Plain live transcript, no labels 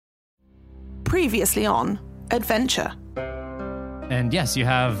Previously on Adventure. And yes, you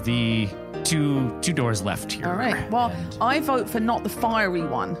have the two doors left here. All right. Well, I vote for not the fiery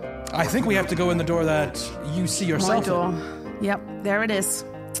one. I think we have to go in the door that you see yourself. My door. Yep, there it is.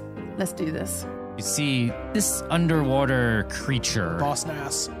 Let's do this. You see this underwater creature. Boss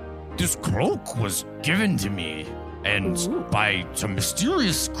Nass. This cloak was given to me, and by some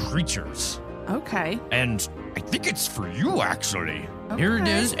mysterious creatures. Okay. And I think it's for you, actually. Here it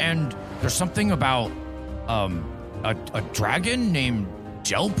is, and there's something about a dragon named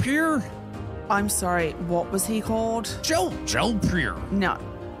Gelpier? I'm sorry, what was he called? Gelpier. No,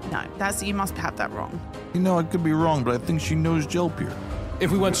 you must have that wrong. You know, I could be wrong, but I think she knows Gelpier. If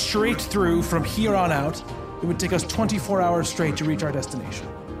we went straight through from here on out, it would take us 24 hours straight to reach our destination.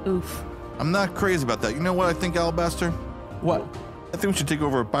 Oof. I'm not crazy about that. You know what I think, Alabaster? What? I think we should take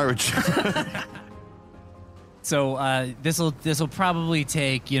over a pirate ship. So this'll probably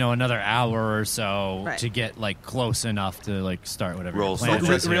take another hour or so Right. to get like close enough to like start whatever. Roll your plan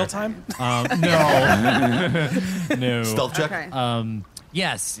stealth is check. Real here. time? No, no. Stealth check? Okay.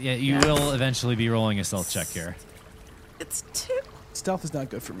 Yes, you will eventually be rolling a stealth check here. It's 2. Stealth is not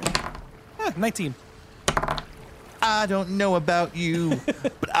good for me. 19. I don't know about you,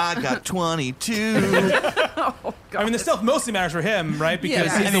 but I got 22. Oh, God. I mean, the stealth mostly matters for him, right? Because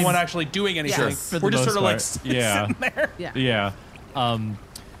Yeah. he's I the mean, one actually doing anything. Yes. For the We're just most sort of like part. Yeah. sitting there. Yeah. Yeah.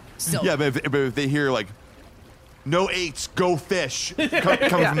 So, Yeah, but if they hear, like, no eights, go fish,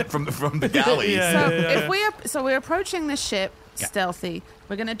 coming from the galley. Yeah. So we're approaching the ship stealthy.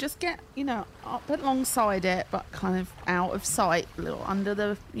 We're gonna just get up alongside it, but kind of out of sight, a little under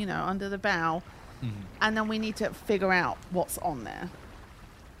the bow, and then we need to figure out what's on there.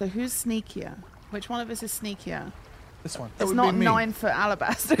 So who's sneakier? Which one of us is sneakier? This one. It's would not be me. 9 foot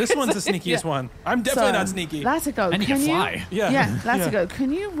Alabaster. This one's the sneakiest one. I'm definitely not sneaky. Latigo, And you can fly. Yeah. Latigo,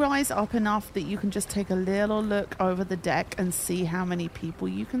 can you rise up enough that you can just take a little look over the deck and see how many people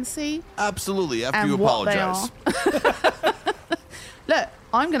you can see? Absolutely, after And you what they apologize. Look,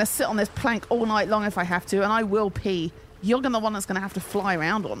 I'm going to sit on this plank all night long if I have to, and I will pee. You're the one that's going to have to fly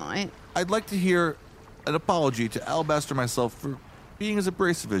around all night. I'd like to hear an apology to Alabaster myself for being as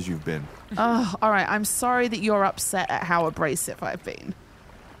abrasive as you've been. Oh, all right. I'm sorry that you're upset at how abrasive I've been.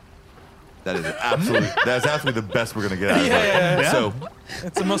 That's absolutely the best we're going to get out of it. Yeah. So,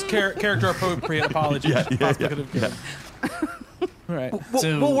 It's the most character appropriate apology you possibly could have given. All right.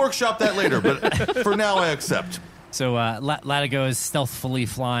 we'll workshop that later, but for now I accept. So Latigo is stealthily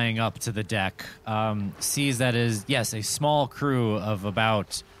flying up to the deck. Sees that is a small crew of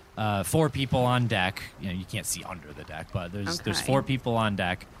about 4 people on deck. You can't see under the deck, but there's 4 people on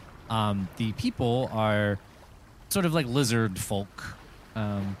deck. The people are sort of like lizard folk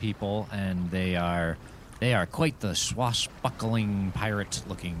people, and they are quite the swashbuckling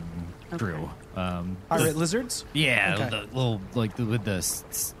pirate-looking crew. Pirate lizards? Yeah, Okay. the little with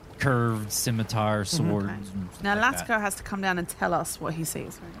the curved scimitar swords. Okay. and stuff Now, like that. Latigo has to come down and tell us what he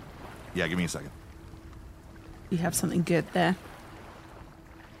sees. Yeah, give me a second. You have something good there.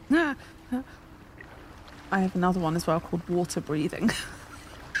 I have another one as well called water breathing.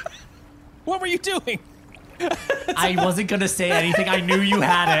 What were you doing? I wasn't gonna say anything. I knew you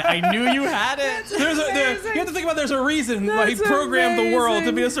had it. You have to think about there's a reason why he programmed the world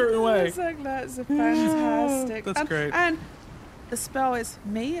to be a certain way. That's fantastic. That's great. And the spell is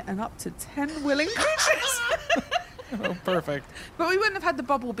me and up to 10 willing creatures. Oh, perfect. But we wouldn't have had the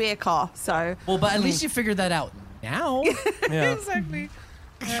bubble beer car, so. Well, but at least you figured that out now. Yeah. Exactly.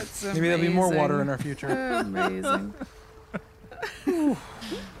 That's amazing. Maybe there'll be more water in our future. Amazing.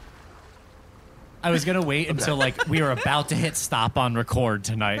 I was gonna wait until like we were about to hit stop on record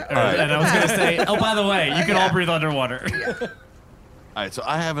tonight, and I was gonna say, oh, by the way, you can all breathe underwater. All right, so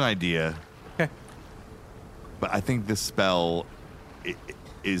I have an idea. Okay. But I think this spell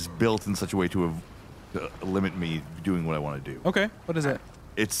is built in such a way to limit me doing what I want to do. Okay. What is it?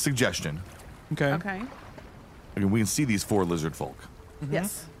 It's suggestion. Okay. Okay. I mean, we can see these 4 lizard folk.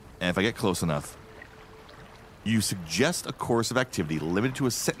 Yes. And if I get close enough, you suggest a course of activity limited to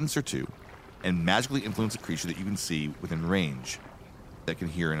a sentence or 2 and magically influence a creature that you can see within range that can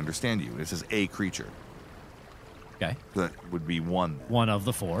hear and understand you. And it says a creature. Okay, So that would be 1. one of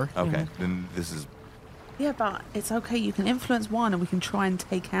the 4. Okay, then this is... Yeah, but it's okay. You can influence one, and we can try and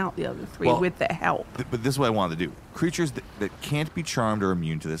take out the other 3 Well, with their help. But this is what I wanted to do. Creatures that can't be charmed or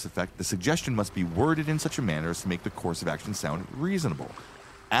immune to this effect, the suggestion must be worded in such a manner as to make the course of action sound reasonable.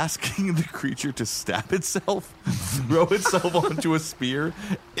 Asking the creature to stab itself, throw itself onto a spear,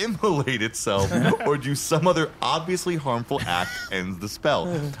 immolate itself, or do some other obviously harmful act ends the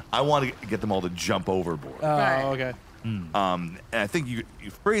spell. I want to get them all to jump overboard. Oh, okay. And I think you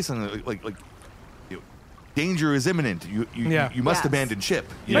phrase something like danger is imminent. You must Yes. abandon ship.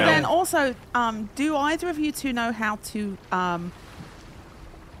 You But know? then also, do either of you two know how to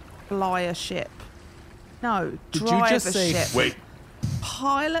fly a ship? No, Did you drive just a say- ship. Wait,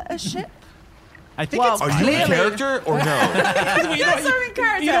 Pilot a ship? I think Well, it's are you in Clearly. character or no? Yes, I'm in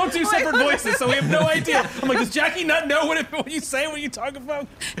character. You don't do Wait, separate wait, voices, so we have no idea. I'm like, does Jackie not know what you say when you talk about?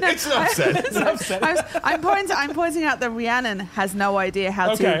 It's an upset. I'm pointing out that Rhiannon has no idea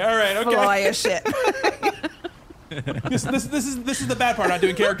how Okay, to all right, okay. fly a ship. This is the bad part. Not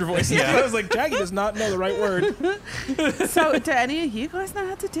doing character voices. I was like, Jackie does not know the right word. So, do any of you guys know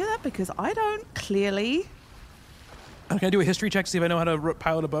how to do that? Because I don't. Clearly, Can I do a history check to see if I know how to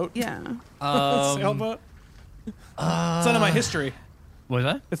pilot a boat? yeah. Sailboat. It's not in my history. What was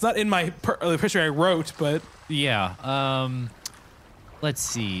that? It's not in my history I wrote, but Yeah. Let's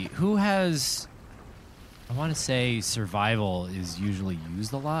see. Who has? I want to say survival is usually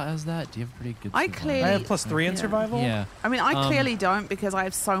used a lot as that. Do you have pretty good? I survival? clearly- I have +3 in Yeah. survival. Yeah. I mean, I clearly don't because I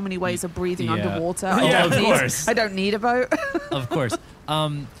have so many ways of breathing Yeah. underwater. Yeah, I of don't need- course. I don't need a boat. Of course.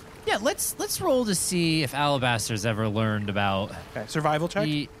 Yeah. Let's roll to see if Alabaster's ever learned about Okay, survival check.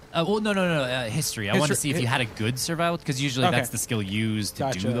 the. Well, no. History. I want to History- see if you had a good survival because usually Okay. that's the skill used to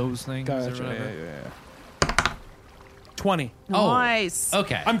do those things. Or Gotcha. whatever. Yeah. 20. Oh, Nice.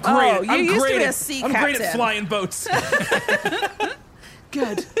 Okay. I'm great. Oh, you I'm used to great be a at, sea I'm great at captain. flying boats.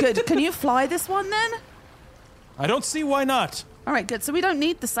 Good. Can you fly this one then? I don't see why not. All right, good. So we don't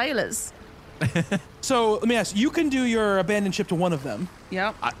need the sailors. So let me ask. You can do your abandoned ship to one of them.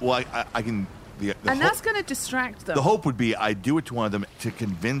 Yep. I can. The And that's going to distract them. the hope would be I do it to one of them to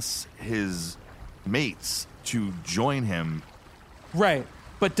convince his mates to join him. Right.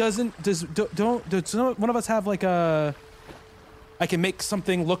 But does one of us have like a I can make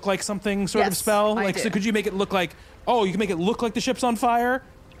something look like something sort of Yes, spell? I Like, do. so could you make it look like, oh, you can make it look like the ship's on fire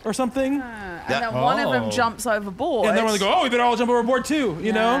or something? And then one of them Oh. jumps overboard. And then when they go, oh, we better all jump overboard too,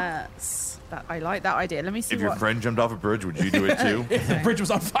 you know? Yes. I like that idea. Let me see If your what. friend jumped off a bridge, would you do it too? If the bridge was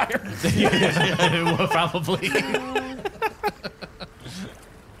on fire. Well, probably.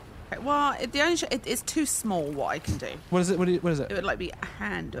 Well, it's too small. What I can do. What is it? What is It it? would like be a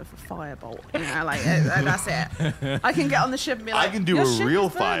hand of a firebolt. You know, like that's it. I can get on the ship and be like, I can do "Your a ship real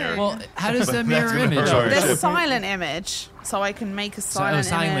is burning." fire. Well, how does the But mirror that's gonna image hurt our work? There's ship. silent image, so I can make a silent,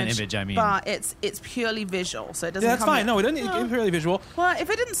 silent image, I mean. But it's purely visual, so it doesn't. Yeah, that's come fine. No, it doesn't. It's really visual. Well, if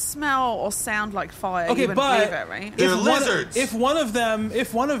it didn't smell or sound like fire, Okay, you wouldn't but believe it, right? They're if lizards. If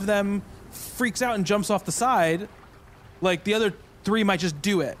one of them freaks out and jumps off the side, like the other three might just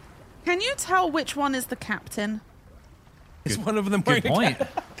do it. Can you tell which one is the captain? Is one of them Good wearing point. a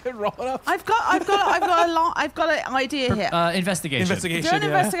Could roll it up. I've got an idea here. Investigation. Investigation. Do an yeah.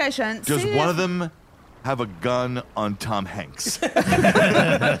 investigation. Does see one if, of them have a gun on Tom Hanks?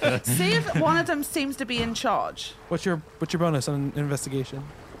 see if one of them seems to be in charge. What's your bonus on investigation?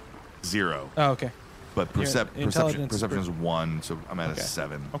 0. Oh, okay. But intelligence- perception is 1, so I'm at Okay. a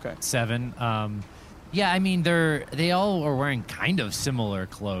 7. Okay. 7. Yeah, I mean they all are wearing kind of similar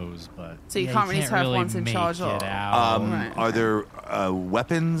clothes, but So you yeah, can't really tell if one's in make charge or- it out. Right, Are okay. there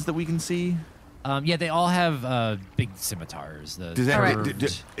weapons that we can see? Yeah, they all have big scimitars. The Does, All right.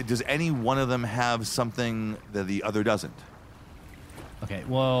 does any one of them have something that the other doesn't? Okay,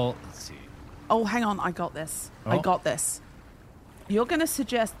 well, let's see. Oh, hang on. I got this. I Oh. got this. You're going to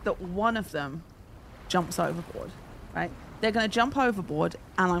suggest that one of them jumps overboard, right? They're going to jump overboard,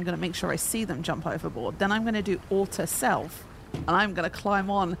 and I'm going to make sure I see them jump overboard. Then I'm going to do alter self, and I'm going to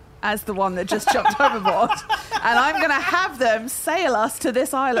climb on as the one that just jumped overboard, and I'm going to have them sail us to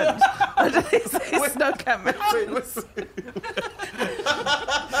this island. It's no camera.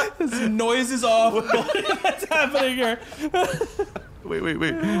 This noise is off. What's happening here? Wait.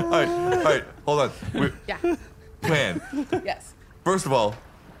 All right. Hold on. Yeah. Plan. Yes. First of all,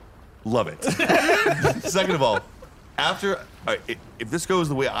 love it. Second of all, all right, if this goes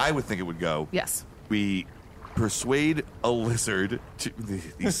the way I would think it would go, Yes. we persuade a lizard to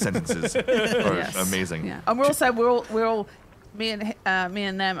these sentences are Yes. amazing. Yeah. And we're all me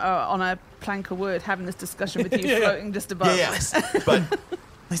and them are on a plank of wood having this discussion with you floating just above. Yes. But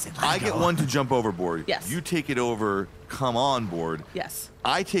I get one to jump overboard. Yes. You take it over, come on board. Yes.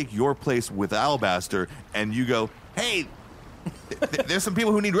 I take your place with Alabaster, and you go, hey, there's some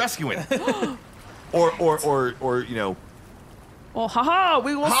people who need rescuing. or you know, Or haha,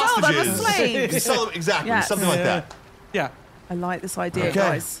 we will sell them as hostages. slaves. You sell them- exactly, Yes. something like that. Yeah. I like this idea, Okay.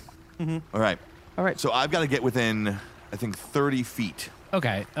 guys. All right. All right. So I've got to get within, I think, 30 feet.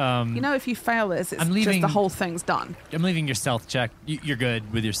 Okay, You know, if you fail this, it's I'm just leaving- the whole thing's done. I'm leaving your stealth check. You're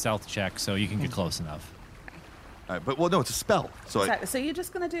good with your stealth check, so you can get close enough. All right, but no, it's a spell. So Exactly. So you're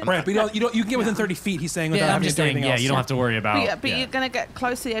just gonna do Right, but you can get within 30 feet. He's saying without I'm having just to do saying, anything yeah, else. you don't have to worry about. But you're gonna get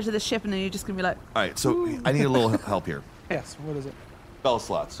close to the edge of the ship, and then you're just gonna be like, all right, so I need a little help here. Yes. What is it? Spell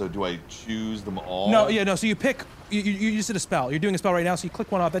slots. So do I choose them all? No. So you pick. You just did a spell. You're doing a spell right now. So you click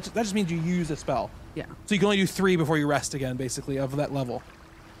one off. That just means you use a spell. yeah. So you can only do 3 before you rest again, basically, of that level.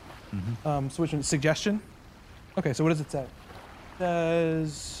 So which one? Suggestion? Okay, so what does it say? It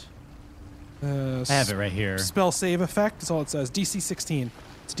says... I have it right here. Spell save effect. That's all it says. DC 16.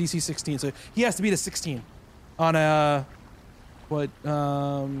 It's DC 16. So he has to beat a 16 on a... What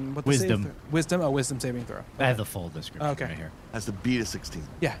the Wisdom. save wisdom? Oh, wisdom saving throw. I have the full description Okay. right here. Has to beat a 16.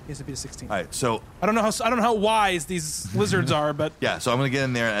 Yeah, he has to beat a 16. All right, so I don't know how wise these lizards are, but... yeah, so I'm gonna get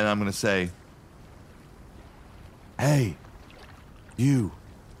in there and I'm gonna say, "Hey, you.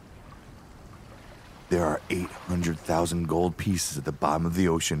 There are 800,000 gold pieces at the bottom of the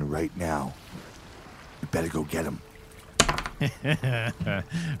ocean right now. You better go get them."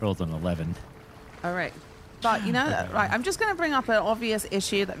 Rolled an 11. All right. But you know, right, I'm just going to bring up an obvious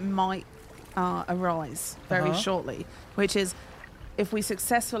issue that might arise very shortly, which is if we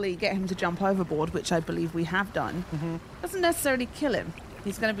successfully get him to jump overboard, which I believe we have done, doesn't necessarily kill him.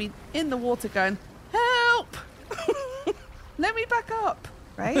 He's going to be in the water going, "Help! Let me back up,"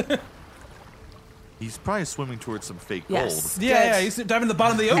 right? He's probably swimming towards some fake Yes. gold. Yeah, Good. he's diving to the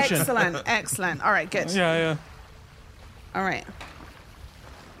bottom of the ocean. Excellent, excellent. All right, good. Yeah. All right.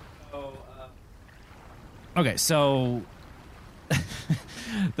 Okay, so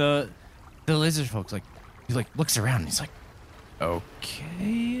the lizard folks he looks around and he's like,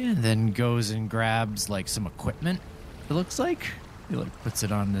 okay, and then goes and grabs like some equipment. It looks like he puts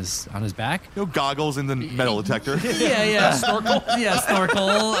it on his back. You know, goggles and the metal detector. Yeah. Snorkel. Yeah,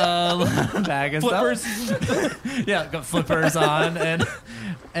 snorkel, bag and Flippers. stuff. Yeah, got flippers on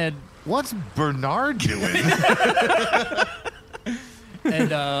and What's Bernard doing?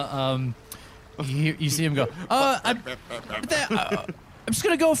 you see him go, I'm just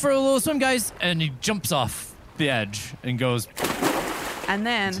gonna go for a little swim, guys, and he jumps off the edge and goes And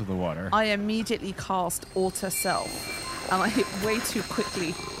then into the water. I immediately cast Alter Self. And I hit way too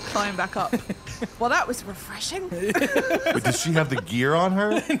quickly, climb back up. Well, that was refreshing. But does she have the gear on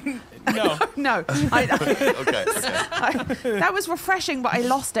her? No. No, Okay. that was refreshing, but I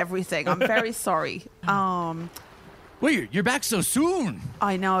lost everything. I'm very sorry. Wait, you're back so soon.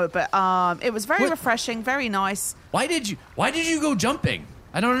 I know, but it was very What? refreshing, very nice. Why did you go jumping?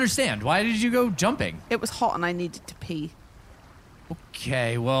 I don't understand. Why did you go jumping? It was hot and I needed to pee.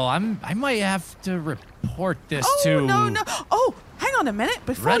 Okay, well, I might have to report this Oh, to no. Oh, hang on a minute.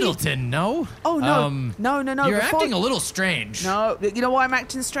 Before Reddleton, no? Oh, no. No. You're Before- acting a little strange. No, you know why I'm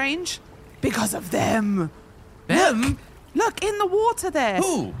acting strange? Because of them. Them? Look, in the water there.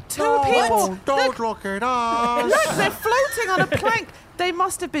 Who? Two people. Don't look at us. Look, they're floating on a plank. They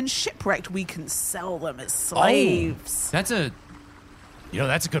must have been shipwrecked. We can sell them as slaves. That's a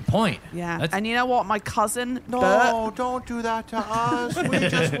good point. Yeah. That's, And you know what? My cousin, Bert, No, don't do that to us. We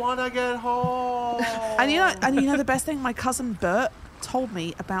just want to get home. and you know the best thing? My cousin Bert told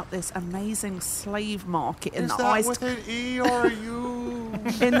me about this amazing slave market in Is the that ice with an E or a U?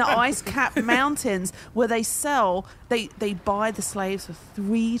 in the ice-capped mountains where they buy the slaves for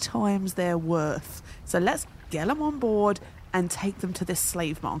 3 times their worth. So let's get them on board and take them to this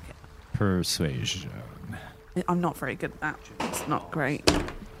slave market. persuasion. I'm not very good at that. It's not great.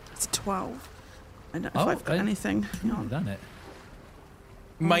 It's 12. I don't know if I've got I- anything. Hang on. Done it.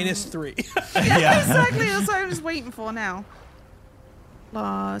 -3. Yeah, exactly. That's what I was waiting for now.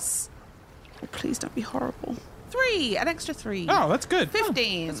 Plus, oh, please don't be horrible. 3, an extra 3. Oh, that's good.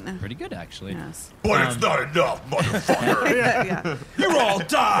 15. Pretty good, actually. Yes. But it's not enough, motherfucker. Yeah. You all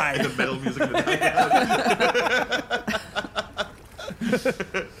die. The metal music.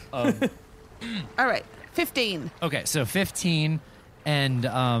 All right. 15. Okay, so 15,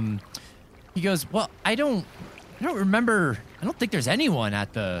 and he goes, well, I don't remember. I don't think there's anyone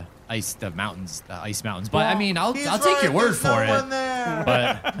at the ice mountains, but I mean, I'll take your word for it.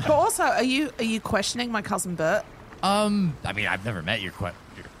 But But also, are you questioning my cousin Bert? I mean, I've never met your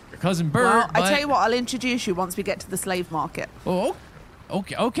cousin Bert. Well, I but- tell you what, I'll introduce you once we get to the slave market. Oh,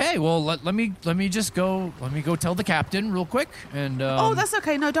 okay. Well, let me just go. Let me go tell the captain real quick. And Oh, that's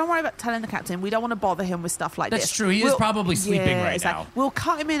okay. No, don't worry about telling the captain. We don't want to bother him with stuff like That's this. true. He is probably sleeping right now. We'll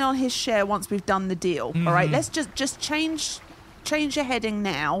cut him in on his share once we've done the deal. All right. Let's just change your heading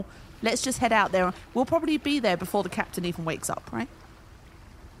now. Let's just head out there. We'll probably be there before the captain even wakes up, right?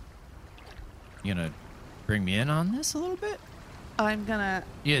 you gonna bring me in on this a little bit? I'm gonna.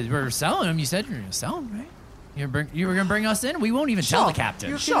 Yeah, we're selling him. You said you're gonna sell him, right? You were gonna bring us in? We won't even tell the captain.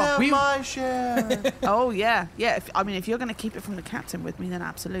 You can have We- my share. Oh yeah, yeah. If you're going to keep it from the captain with me, then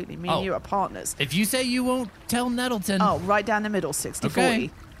absolutely. Me Oh. and you are partners. If you say you won't tell Nettleton. Oh, right down the middle, 60-40. Okay.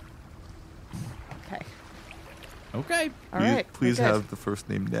 Okay. Okay. All right. Please we're good. have the first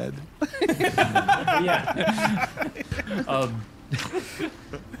name Ned. Yeah.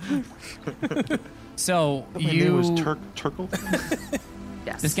 So My name was you. Turkle.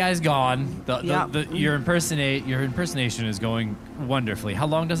 Yes. This guy's gone. Yeah. Your impersonation is going wonderfully. How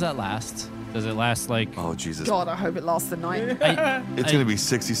long does that last? Does it last like? Oh Jesus! God, I hope it lasts the night. It's gonna be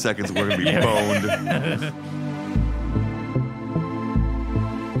 60 seconds. And we're gonna be boned.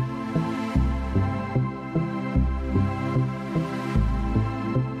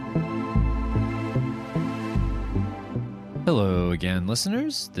 Hello again,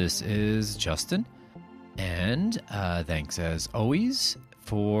 listeners. This is Justin, and thanks as always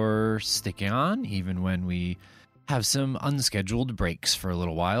for sticking on, even when we have some unscheduled breaks for a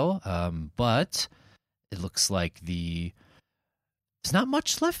little while. But it looks like there's not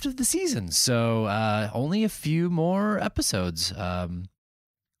much left of the season, so only a few more episodes.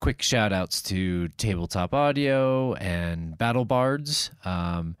 Quick shout outs to Tabletop Audio and Battle Bards,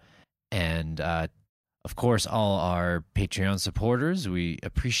 and of course, all our Patreon supporters. We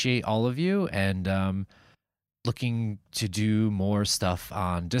appreciate all of you, and looking to do more stuff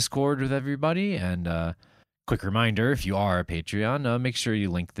on Discord with everybody. And quick reminder, if you are a Patreon, make sure you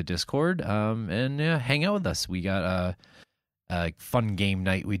link the Discord and hang out with us. We got a fun game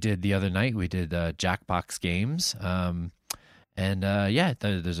night we did the other night. We did Jackbox games, and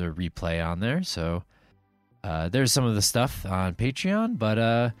there's a replay on there. So there's some of the stuff on Patreon,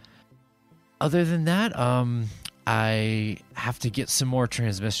 but other than that, I have to get some more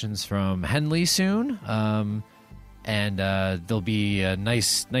transmissions from Henley soon, and there'll be a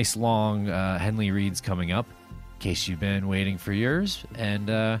nice long Henley reads coming up, in case you've been waiting for yours. And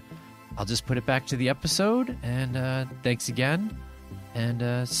I'll just put it back to the episode. And thanks again,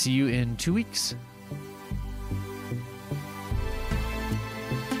 and see you in 2 weeks.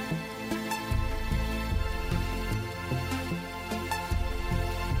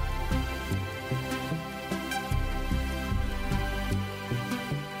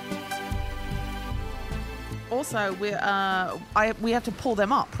 Also, we have to pull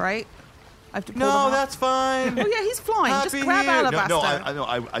them up, right? I have to pull them No, up. that's fine. Oh yeah, he's flying. Happy Just grab here. Alabaster. No, I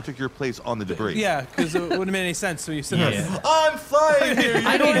know. I took your place on the debris. Yeah, because it wouldn't have made any sense. So you said Yeah. that. I'm flying here. You're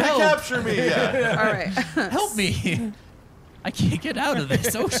I going need to help. capture me. Yeah. All right. Help me! I can't get out of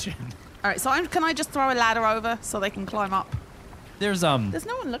this ocean. All right. So can I just throw a ladder over so they can climb up? There's There's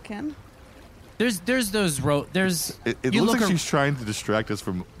no one looking. There's those there's It you looks like look she's trying to distract us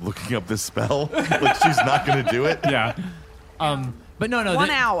from looking up this spell. Like she's not going to do it. yeah. But no. 1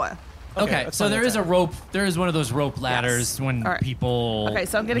 hour. Okay, that's so fine, there that's is a rope. There is one of those rope ladders when All right. people. Okay,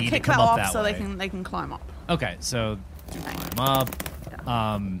 so I'm gonna need kick to come that up off that so way. they can climb up. Okay, so climb up.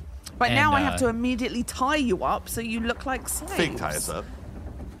 But And, now I have to immediately tie you up so you look like slaves. Fake tie us up.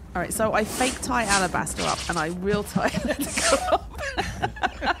 All right, so I fake tie Alabaster up and I real tie Latigo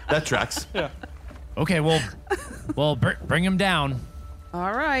up. That tracks. Okay, well, bring him down.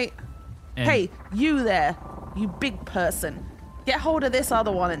 All right. And- Hey, you there, you big person. Get hold of this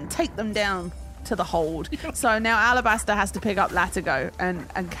other one and take them down to the hold. So now Alabaster has to pick up Latigo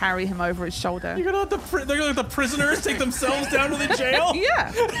and carry him over his shoulder. You're gonna let they're gonna let the prisoners take themselves down to the jail.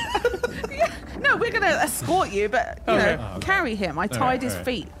 Yeah. Yeah. No, we're going to escort you, but, you know, carry him. I tied his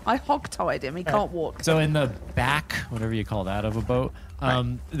feet. I hog-tied him. He can't walk. So in the back, whatever you call that of a boat,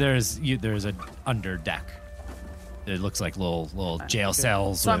 there's an under deck. It looks like little jail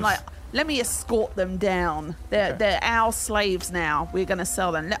cells. So I'm with- like, let me escort them down. They're our slaves now. We're going to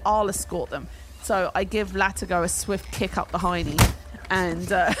sell them. I'll escort them. So I give Latigo a swift kick up the hiney,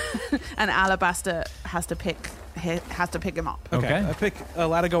 and and Alabaster has to pick him up. Okay. I pick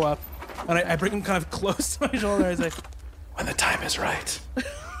Latigo up, and I bring him kind of close to my shoulder. I say, "When the time is right,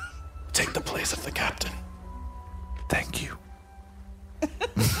 take the place of the captain. Thank you."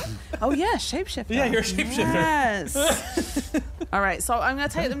 Oh yeah, shapeshifter. Yeah, you're a shapeshifter. Yes. All right, so I'm going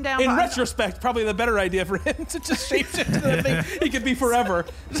to take them down. In but retrospect, probably the better idea for him to just shapeshift to the thing. He could be forever.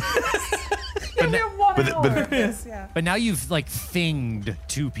 You'll be a 1 hour but- of this, yeah. But now you've like thinged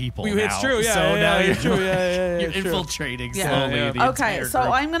 2 people. It's now. true, yeah. So yeah, now yeah, you're, true, yeah, you're true. infiltrating Yeah. slowly. Yeah. The Okay, entire so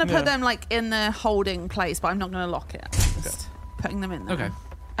group. I'm going to Yeah. put them like in the holding place, but I'm not going to lock it. I'm just putting them in there. Okay.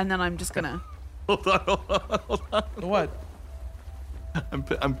 And then I'm just going to... Hold on. What? I'm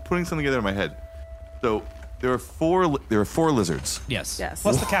putting something together in my head. So there are four lizards. Yes. Yes.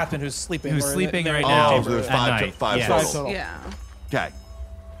 Plus the captain who's sleeping. Who's or in sleeping the- right Oh, now. so there's at five night. five Yes. total. Five total. Yeah. Okay.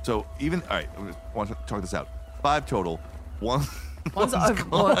 So even all right, I want to talk this out. 5 total. One. One's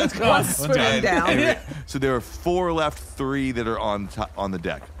One's swimming down. And so there are 4 left, 3 that are on the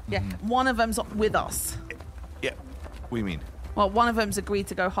deck. Yeah, one of them's with us. Yeah. What do you mean? Well, one of them's agreed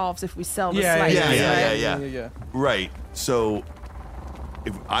to go halves if we sell the Yeah, slaves. Yeah. yeah. Right. So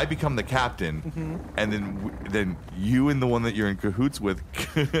if I become the captain, Mm-hmm. and then you and the one that you're in cahoots with,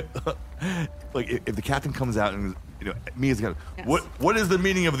 like if the captain comes out and me as the captain, Yes. what is the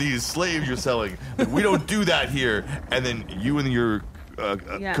meaning of these slaves you're selling? Like, we don't do that here. And then you and your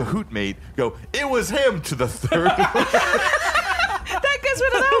cahoot mate go, it was him to the third. That gets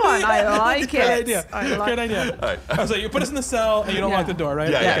rid of that one. I like it. Good idea. I like Good idea. All right. I was like, you put us in the cell and you don't Yeah. lock the door,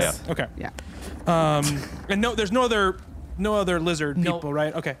 right? Yeah, Yes. Okay. Yeah. And there's no other lizard No. people,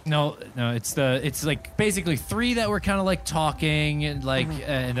 right? Okay. No, it's like basically 3 that were kind of like talking and like,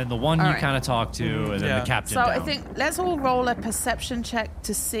 and then the one All you right. kind of talk to, and then Yeah. the captain. So I down. think let's all roll a perception check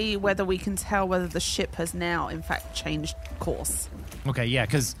to see whether we can tell whether the ship has now, in fact, changed course. Okay, yeah,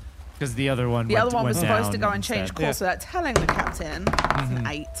 because the other one. The other one was supposed to go and instead. change course without telling the captain. It's an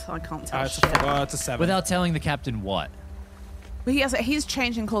 8. I can't tell It's shit. it's a 7. Without telling the captain what? But he's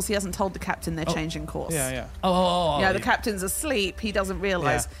changing course. He hasn't told the captain they're changing course. Yeah. Oh, Yeah, the captain's asleep. He doesn't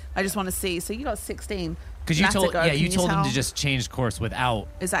realize. Yeah. I just want to see. So you got 16. Because you told, Latigo, you can told him tell? to just change course without.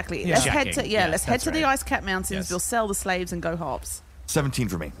 Exactly. Yeah. Let's head to Checking. Yes, let's head that's to the right. Ice Cap Mountains. Yes. We'll sell the slaves and go hops. 17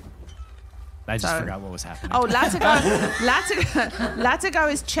 for me. I just So- forgot what was happening. Oh,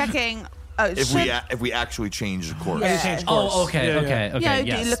 Latigo is checking. Oh, If we actually change the course. Yeah. Change course. Oh, okay, Yeah, yeah. okay, okay. Yeah,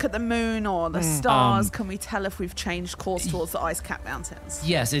 yes. do you look at the moon or the stars? Can we tell if we've changed course towards the Ice Cap Mountains?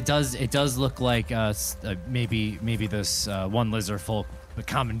 Yes, it does. It does look like maybe this one lizard folk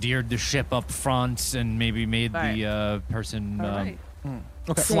commandeered the ship up front and maybe made Right. the person All right.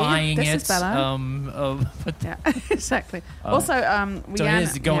 Okay. See? flying This it. is better. But Yeah, exactly. Also, so it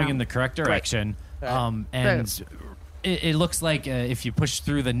is going in the correct Great. direction. And it looks like if you push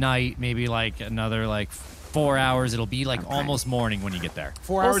through the night, maybe like another 4 hours, it'll be like almost morning when you get there.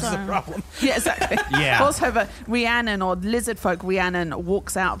 4 hours is a Also- problem. Yeah, exactly. Yeah. Also, but Rhiannon or lizard folk Rhiannon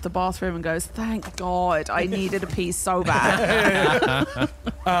walks out of the bathroom and goes, "Thank God, I needed a pee so bad."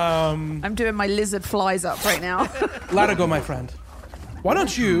 I'm doing my lizard flies up right now. Latigo, my friend. Why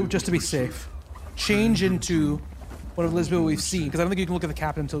don't you, just to be safe, change into one of the lizard people we've seen? Because I don't think you can look at the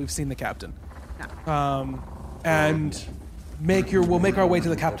captain until we've seen the captain. And we'll make our way to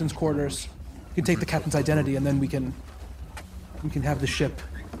the captain's quarters. You can take the captain's identity, and then we can have the ship.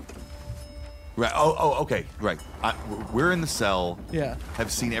 Right. Oh, okay. Right. We're in the cell. Yeah.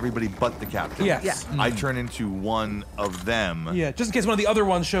 Have seen everybody but the captain. Yes. Yeah. I turn into one of them. Yeah, just in case one of the other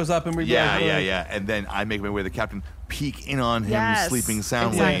ones shows up and we. Yeah. And then I make my way to the captain, peek in on him, Yes, sleeping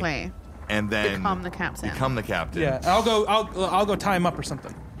soundly, exactly. and then Become the captain. Become the captain. Yeah, I'll go tie him up or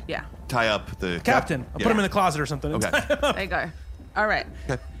something. Yeah, Tie up the Captain, I'll put him in the closet or something. Okay. there you go. All right,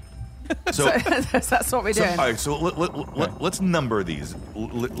 So, that's what we're so doing. all right. So let's number these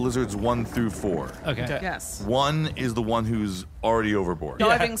lizards 1 through 4. Okay. Okay. Yes, 1 is the one who's already overboard.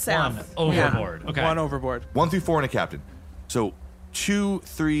 diving One south. overboard. Okay. One overboard. 1 through 4 and a captain. So 2,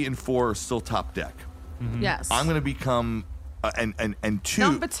 3, and 4 are still top deck. Yes, I'm going to become and 2.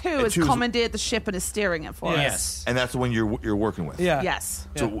 number 2 and has 2 commandeered the ship and is steering it for us. Yes. and that's the one you're working with. Yeah. Yes.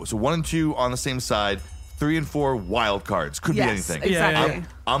 So 1 and 2 on the same side. 3 and 4 wild cards. Could Yes, be anything. exactly.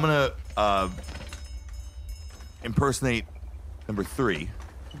 I'm gonna impersonate number 3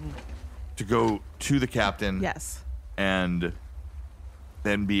 to go to the captain. Yes. And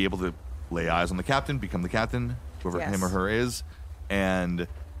then be able to lay eyes on the captain, become the captain, whoever Yes. him or her is, and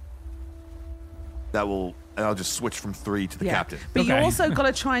I'll just switch from 3 to the Yeah. captain. But you Okay. also got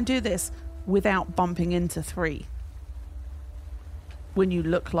to try and do this without bumping into 3. When you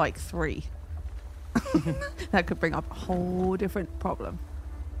look like 3. That could bring up a whole different problem.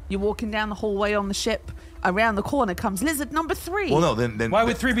 You're walking down the hallway on the ship. Around the corner comes lizard number 3. Well, no, then Why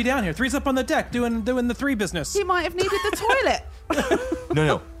would 3 be down here? 3's up on the deck doing the 3 business. He might have needed the toilet.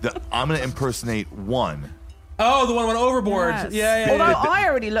 no. I'm gonna impersonate 1. Oh, the one went overboard. Yes. Yeah. Although yeah. I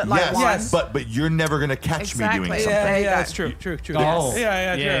already look like Yes, one. Yes. but you're never gonna catch me doing Exactly. something. There you go. That's true. True. Oh.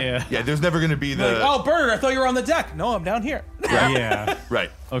 Yeah. Yeah. Yeah, there's never gonna be the Like, oh, Burger, I thought you were on the deck. No, I'm down here. Yeah.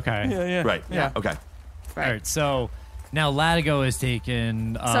 right, Okay. Yeah. right, Yeah. okay. All right. So now Latigo is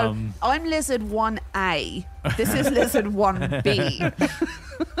taken. So I'm lizard 1A. This is lizard 1B.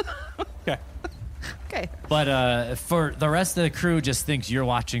 Okay. Okay. But for the rest of the crew, just thinks you're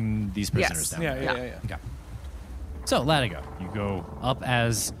watching these prisoners Yes. down. Yeah. there. Okay. So Latigo, you go up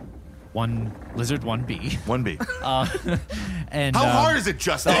as lizard 1B. 1B. And How hard is it,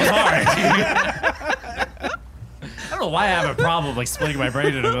 Justin? I don't know why I have a problem like splitting my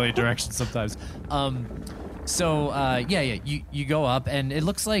brain in a million directions sometimes. So you go up, and it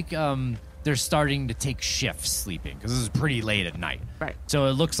looks like they're starting to take shifts sleeping because this is pretty late at night. Right. So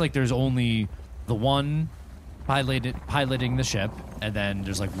it looks like there's only the one piloting the ship, and then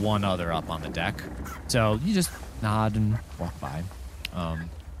there's like one other up on the deck. So you just nod and walk by,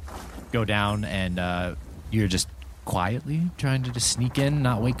 go down, and you're just quietly trying to just sneak in,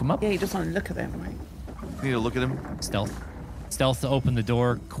 not wake them up. Yeah, you just want to look at them, right? You need to look at him. Stealth to open the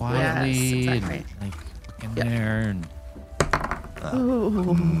door quietly, Yes, exactly. and like look in there, and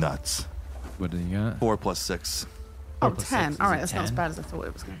Nuts. what do you got? 4 plus 6. Oh, plus 10. six, All is right, it that's not as 10? bad as I thought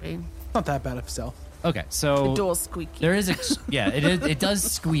it was going to be. Not that bad of stealth. Okay, so The door's squeaky. there is it does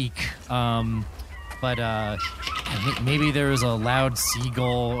squeak, but maybe there was a loud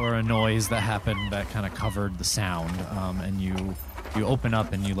seagull or a noise that happened that kind of covered the sound, and you open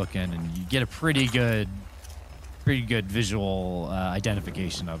up and you look in and you get a pretty good visual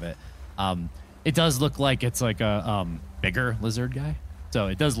identification of it. It does look like it's like a bigger lizard guy, so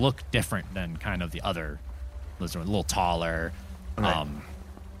it does look different than kind of the other lizard, a little taller, Okay.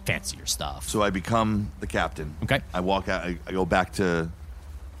 fancier stuff. So I become the captain. Okay. I walk out. I go back to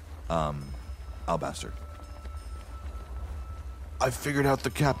Alabaster. I've figured out the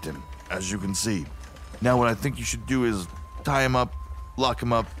captain, as you can see. Now what I think you should do is tie him up, lock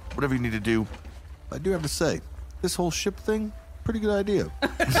him up, whatever you need to do. I do have to say, this whole ship thing, pretty good idea.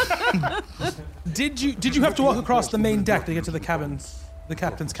 Did you have to walk across the main deck to get to the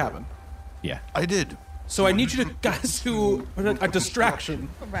captain's cabin? Yeah. I did. So I need you to guys do a distraction.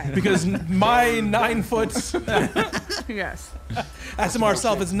 Right. Because my 9 foot Yes. SMR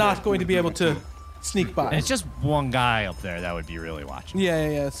self is not going to be able to sneak by. And it's just one guy up there that would be really watching.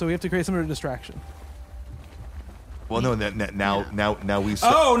 Yeah. So we have to create some sort of distraction. Well, no, now we.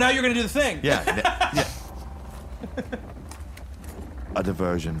 Oh, now you're gonna do the thing. Yeah. A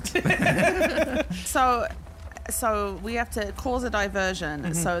diversion. So we have to cause a diversion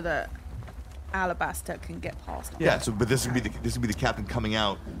Mm-hmm. so that Alabaster can get past. Yeah. So, but this would be the captain coming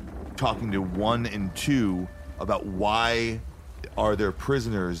out, talking to 1 and 2 about why are there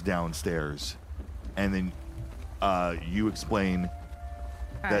prisoners downstairs, and then you explain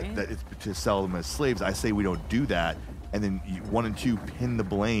Okay. that it's to sell them as slaves. I say we don't do that, and then 1 and 2 pin the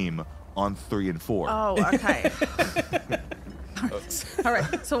blame on 3 and 4. Oh, okay. All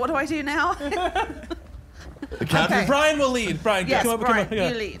right. So what do I do now? The captain. Okay. Brian will lead. Brian, Yes, come Brian, on. Yeah.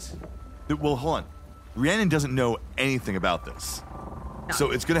 you lead. Well, hold on. Rhiannon doesn't know anything about this,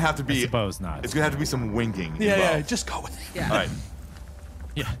 so it's gonna have to be. I suppose not. It's gonna have to be some winking. Yeah. involved. Just go with it. Yeah. All right.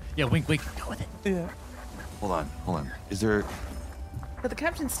 Yeah, wink, wink. Go with it. Yeah. Hold on. Is there? But the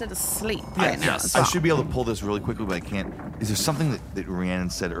captain's still asleep right now. Yes. I should be able to pull this really quickly, but I can't. Is there something that Rhiannon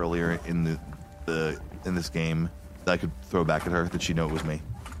said earlier in in this game that I could throw back at her that she know it was me?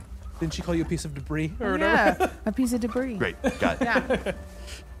 Didn't she call you a piece of debris or whatever? Yeah, a piece of debris. Great, got it. Yeah.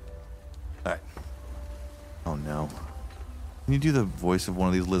 All right. Oh no. Can you do the voice of one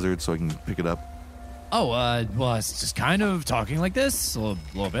of these lizards so I can pick it up? Oh, well, it's just kind of talking like this a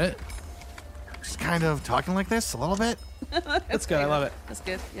little bit. Just kind of talking like this a little bit. That's good. I love it. That's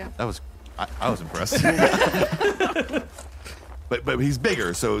good. Yeah. That was. I was impressed. but he's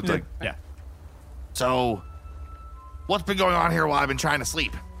bigger, so it's like. Yeah. So, what's been going on here while I've been trying to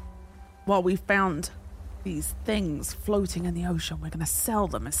sleep? Well, we found these things floating in the ocean. We're gonna sell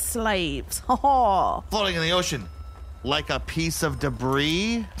them as slaves. Oh. Floating in the ocean, like a piece of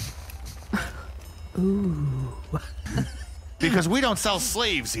debris. Ooh. Because we don't sell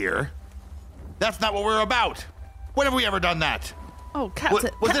slaves here. That's not what we're about. When have we ever done that? Oh,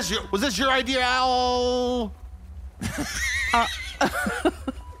 Captain. Was this your idea, Al?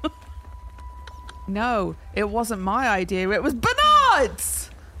 No, it wasn't my idea. It was Bernard's.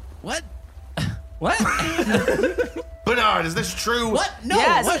 What? What? Bernard, is this true? What? No.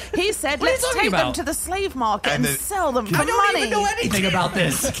 Yes, What? he said, What are you let's talking take them about? to the slave market And and then- sell them for I don't money. even know anything about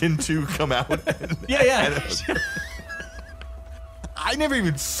this. Can 2 come out? Yeah. I never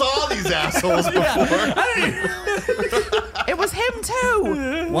even saw these assholes before. It was him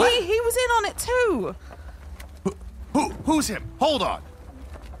too. What? He was in on it too. Who's him? Hold on.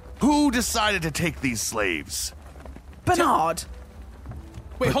 Who decided to take these slaves? Bernard.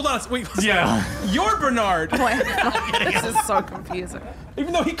 Wait, hold on. Wait. Yeah. You're Bernard. This is so confusing.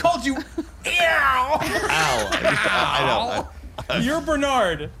 Even though he called you Ow. I know. you're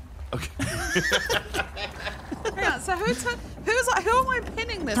Bernard. Yeah, so who's like, who am I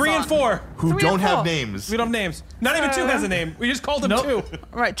pinning this 3 on? and 4. Who 3 don't and have 4. names. We don't have names. Not even 2 has a name. We just called him Nope. 2.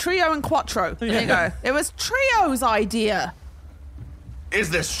 Right, trio and quattro. There you go. It was Trio's idea. Is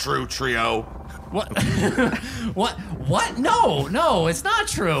this true, Trio? What? What? No, it's not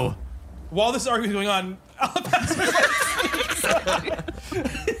true. While this argument is going on,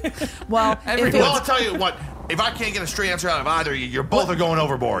 Well, if Well, I'll tell you what. If I can't get a straight answer out of either of you, you're both are going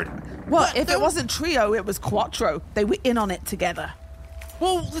overboard. if it wasn't trio, it was quattro. They were in on it together.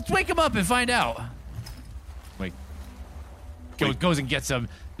 Well, let's wake him up and find out. Wait. Goes and gets him.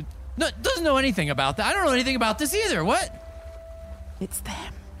 No, doesn't know anything about that. I don't know anything about this either. What? It's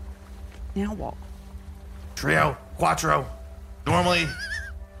them. Now what? Trio, quattro. Normally,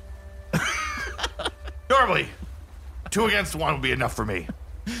 2 against 1 would be enough for me.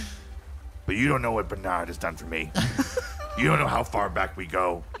 But you don't know what Bernard has done for me. You don't know how far back we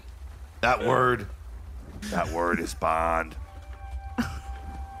go. That word is bond.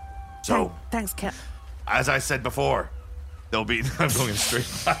 So, Thanks, Cap. as I said before, there'll be. I'm going straight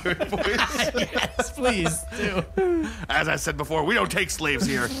pirate voice. Yes, please do. As I said before, we don't take slaves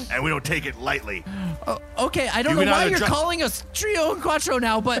here, and we don't take it lightly. Okay, I don't You know can why either you're jump- calling us trio and quattro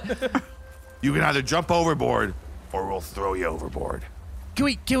now, but You can either jump overboard, or we'll throw you overboard.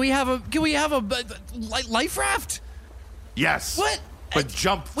 can we have a life raft? Yes. What? But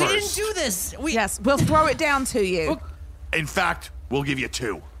jump We first. didn't do this. Yes, we'll throw it down to you. In fact, we'll give you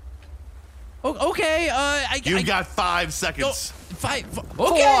 2. Okay. You've got 5 Oh, seconds. 5.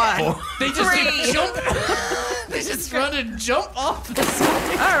 Okay. 4. They just 3. jump. They just run and jump off the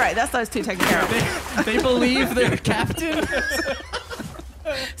side. All right, that's those two taken care of. They believe their captain.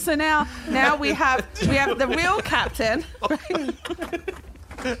 So now we have the real captain.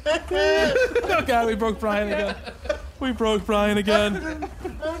 Oh God, we broke Brian again.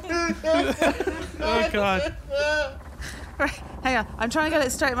 Oh God. Right, hang on, I'm trying to get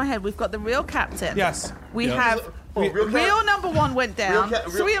it straight in my head. We've got the real captain. Yes. We have real number 1 went down.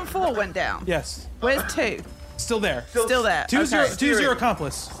 3 and 4 went down. Yes. Where's 2? Still there. Still there. Two's Okay. your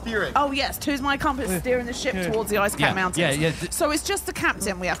accomplice. Steering. Oh yes, 2's my accomplice steering the ship towards the Ice Cap Mountains. Yeah. So it's just the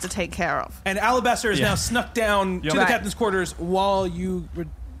captain we have to take care of. And Alabaster is now snuck down to the Right. captain's quarters while you were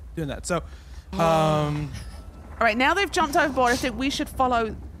doing that. So, All right, now they've jumped overboard. I think we should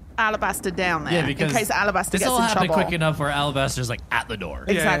follow Alabaster down there Yeah, because in case Alabaster this gets all in happened trouble. quick enough where Alabaster's like at the door.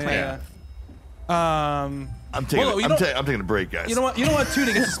 Exactly. I'm taking. Well, I'm taking a break, guys. You don't want two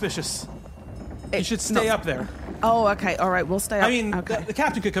to get suspicious. You should stay up there. Oh, okay. All right, we'll stay up. I mean, okay. the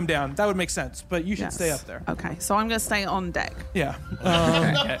captain could come down. That would make sense. But you should Yes. stay up there. Okay, so I'm going to stay on deck. Yeah. Oh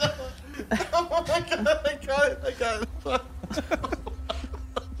my God! I got it.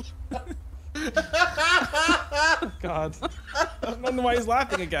 God. I don't know why he's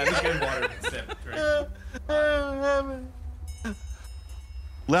laughing again. He's getting water.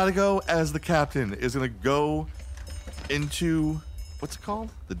 Latigo, as the captain, is going to go into what's it called?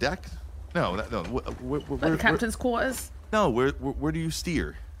 The deck? No. The captain's quarters. Where do you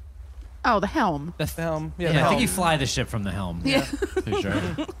steer? Oh, the helm. The helm. Yeah, Yeah, the I helm. think you fly the ship from the helm. Yeah. Pretty sure.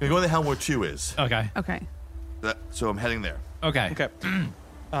 You go to the helm where 2 is. Okay. Okay. So I'm heading there. Okay. Okay.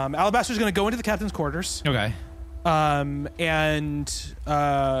 Alabaster's going to go into the captain's quarters. Okay. And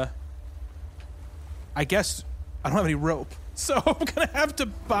I guess I don't have any rope, so I'm gonna have to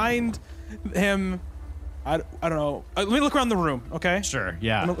bind him. I don't know. Let me look around the room, okay? Sure. I'm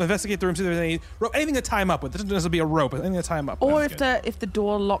Yeah. gonna investigate the room, see if there's any rope, anything to tie him up with. It doesn't have to be a rope, but anything to tie him up Or with. if the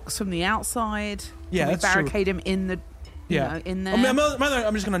door locks from the outside, Yeah, can we that's true. barricade him in the in there.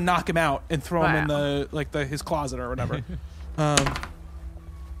 I'm just gonna knock him out and throw him in Wow. his closet or whatever.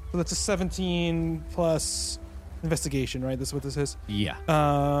 So that's a 17 plus investigation, right? This is what this is. Yeah.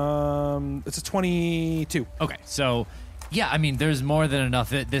 It's a 22. Okay. So, yeah, I mean, there's more than enough.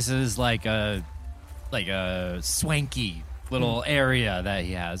 This is like a swanky little area that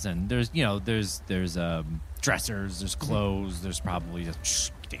he has, and there's dressers, there's clothes, there's probably a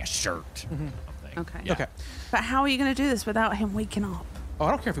shirt. Something. Okay. Yeah. Okay. But how are you going to do this without him waking up? Oh, I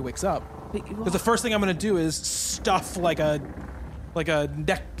don't care if he wakes up. But you- Because the first thing I'm gonna do is stuff like a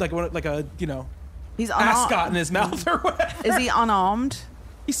He's ascot in unarmed. his mouth or whatever. Is he unarmed?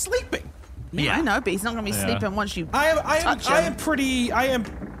 He's sleeping. Yeah, I know, but he's not going to be sleeping once you touch him.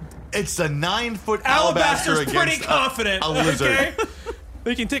 It's a 9-foot Alabaster's alabaster pretty against confident. a lizard. Okay?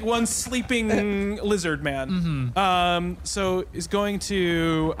 They can take one sleeping lizard man. So is going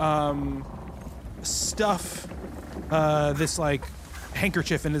to stuff this like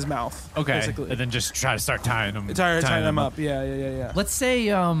handkerchief in his mouth. Okay. Basically. And then just try to start tying them. Tying him up. Yeah. Let's say,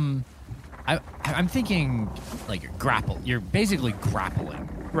 I'm thinking like grapple. You're basically grappling,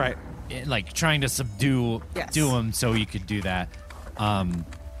 Right. like trying to subdue Yes. do him so you could do that.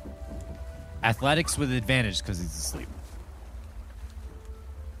 Athletics with advantage because he's asleep.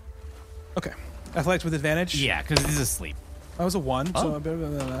 Okay. Athletics with advantage. Yeah, because he's asleep. That was a 1, so Oh. a bit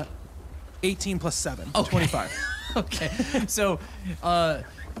better than that. 18 plus 7. Okay. 25. Okay, so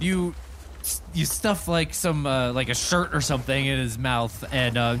you you stuff like some like a shirt or something in his mouth,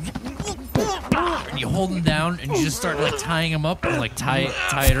 and you hold him down, and you just start like tying him up and like tie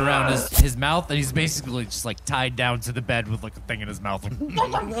it around his mouth, and he's basically just like tied down to the bed with like a thing in his mouth.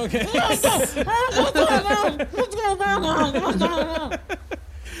 Okay.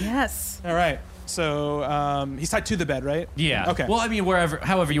 Yes. All right. So he's tied to the bed, right? Yeah. Okay. Well, I mean,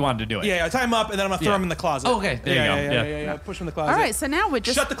 however you wanted to do it. Yeah, tie him up, and then I'm gonna throw him in the closet. Oh, okay. There you go. Yeah. Push him in the closet. All right. So now we're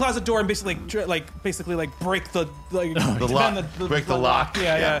just Shut the closet door and basically break the lock. Break the lock.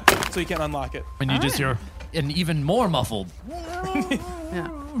 Yeah. So you can't unlock it. And you just hear an even more muffled. Yeah.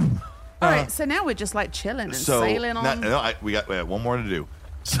 All right. So now we're just like chilling and sailing on. We got one more to do.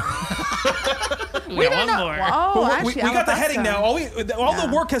 We got one more. Oh, But actually, we got the heading now. All Yeah. the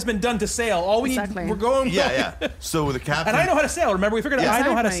work has been done to sail. All we Exactly. need, we're going. Yeah. So the captain. And I know how to sail. Remember, we figured out I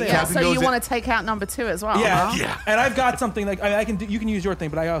know how to sail. Yeah. Captain So goes you in- want to take out number 2 as well? Yeah. huh? Yeah. And I've got something like I can do. You can use your thing,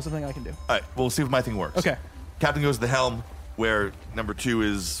 but I got something I can do. All right, we'll see if my thing works. Okay. Captain goes to the helm, where number 2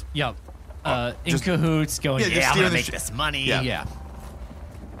 is. Yep. In just- cahoots, going. Yeah, just Yeah, I'm steer gonna the make ship. this money. Yeah. Yeah.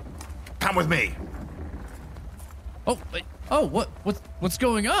 Come with me. Oh, wait. Oh, what's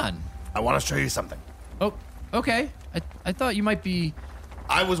going on? I want to show you something. Oh, okay. I thought you might be.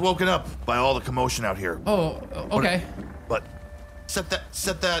 I was woken up by all the commotion out here. Oh, okay. But set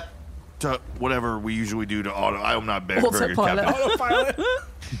that to whatever we usually do to auto. I'm not very good, Autopilot. Captain. Autopilot.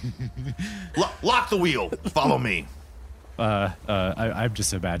 Lock the wheel. Follow me. I'm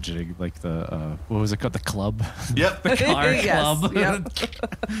just imagining like the what was it called? The club. Yep. Car Yes, club. yep.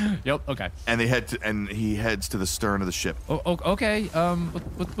 Yep. Okay. And he heads to the stern of the ship, Oh, okay.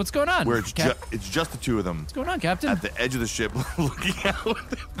 What's going on? where it's Cap- it's just the 2 of them what's going on, Captain? at the edge of the ship, looking out.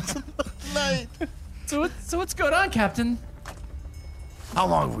 Night. So what's going on, Captain? How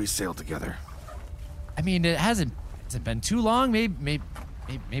long have we sailed together? I mean, has it been too long?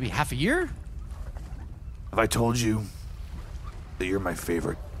 Maybe half a year. Have I told you that you're my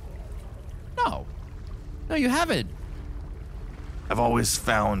favorite? No, you haven't. I've always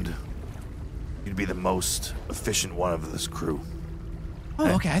found you to be the most efficient one of this crew.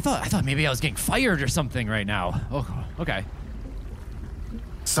 Oh, okay. I thought maybe I was getting fired or something right now. Oh, okay.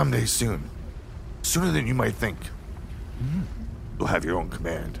 Someday soon, sooner than you might think, you'll have your own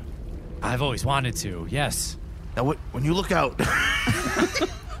command. I've always wanted to. Yes. Now, when you look out,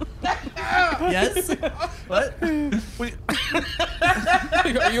 Yes. What? Are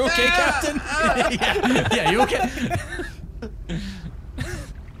you okay, Captain? Yeah. You okay?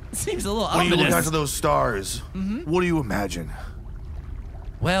 Seems a little when you look out ominous. to those stars, what do you imagine?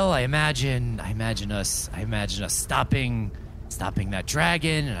 Well, I imagine us stopping that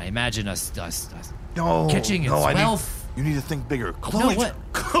dragon, and I imagine us No, catching its I wealth. You need to think bigger. Close, No, what?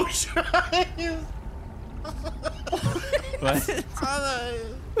 Close your eyes. What?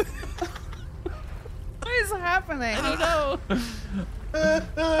 What is happening? I don't know.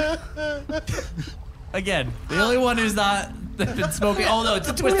 Again, the only one who's not been smoking. Oh no, it's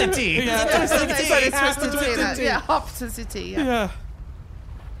a twisted tea. It's Half the twisted tea. Yeah, opacity. Yeah. Yeah.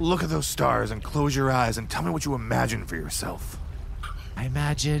 Look at those stars and close your eyes and tell me what you imagine for yourself. I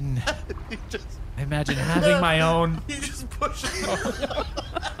imagine having my own. You just push it.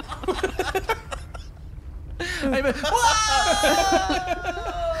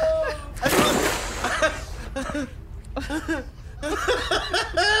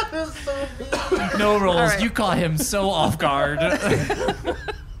 No rolls. All right. You caught him so off guard.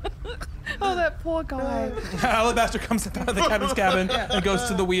 Oh, that poor guy. Alabaster comes up out of the captain's cabin and goes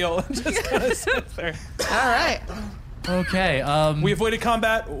to the wheel and just kind of sits there. All right. Okay. We avoided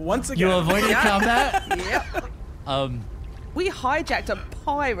combat once again. You avoided combat. Yep. We hijacked a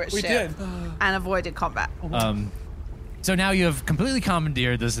pirate We ship did. and avoided combat. So now you have completely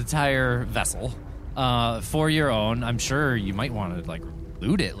commandeered this entire vessel for your own. I'm sure you might want to like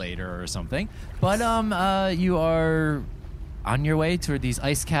loot it later or something. But you are on your way toward these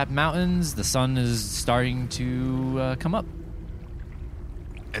ice-capped mountains. The sun is starting to come up.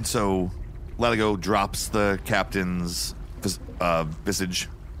 And so, Latigo drops the captain's visage,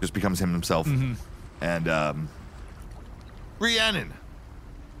 just becomes himself. And, Rhiannon,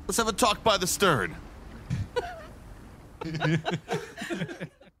 let's have a talk by the stern.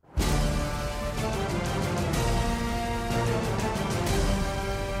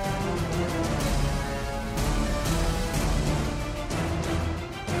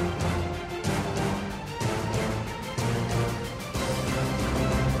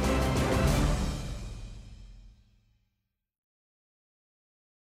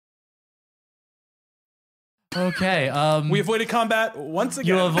 Okay. We avoided combat once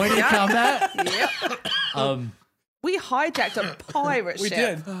again. You avoided combat. Yep. We hijacked a pirate We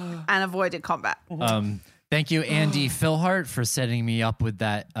ship did. and avoided combat. Thank you, Andy Philhart, for setting me up with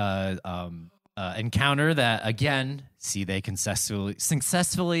that encounter. That again, see, they can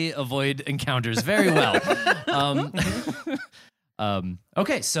successfully avoid encounters very well.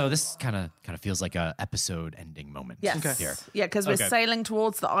 Okay, so this kind of feels like a episode ending moment. Yes. Here. Yeah, because we're Okay. sailing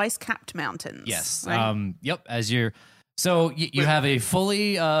towards the ice-capped mountains. Yes. right? Yep. As you're, so you have a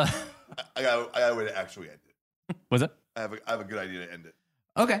fully. I got a way to actually end it. Was it? I have a good idea to end it.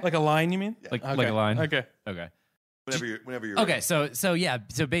 Okay. Like a line, you mean? Like Okay. a line. Okay. Okay. Whenever you're Okay. ready. So yeah.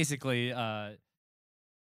 So basically,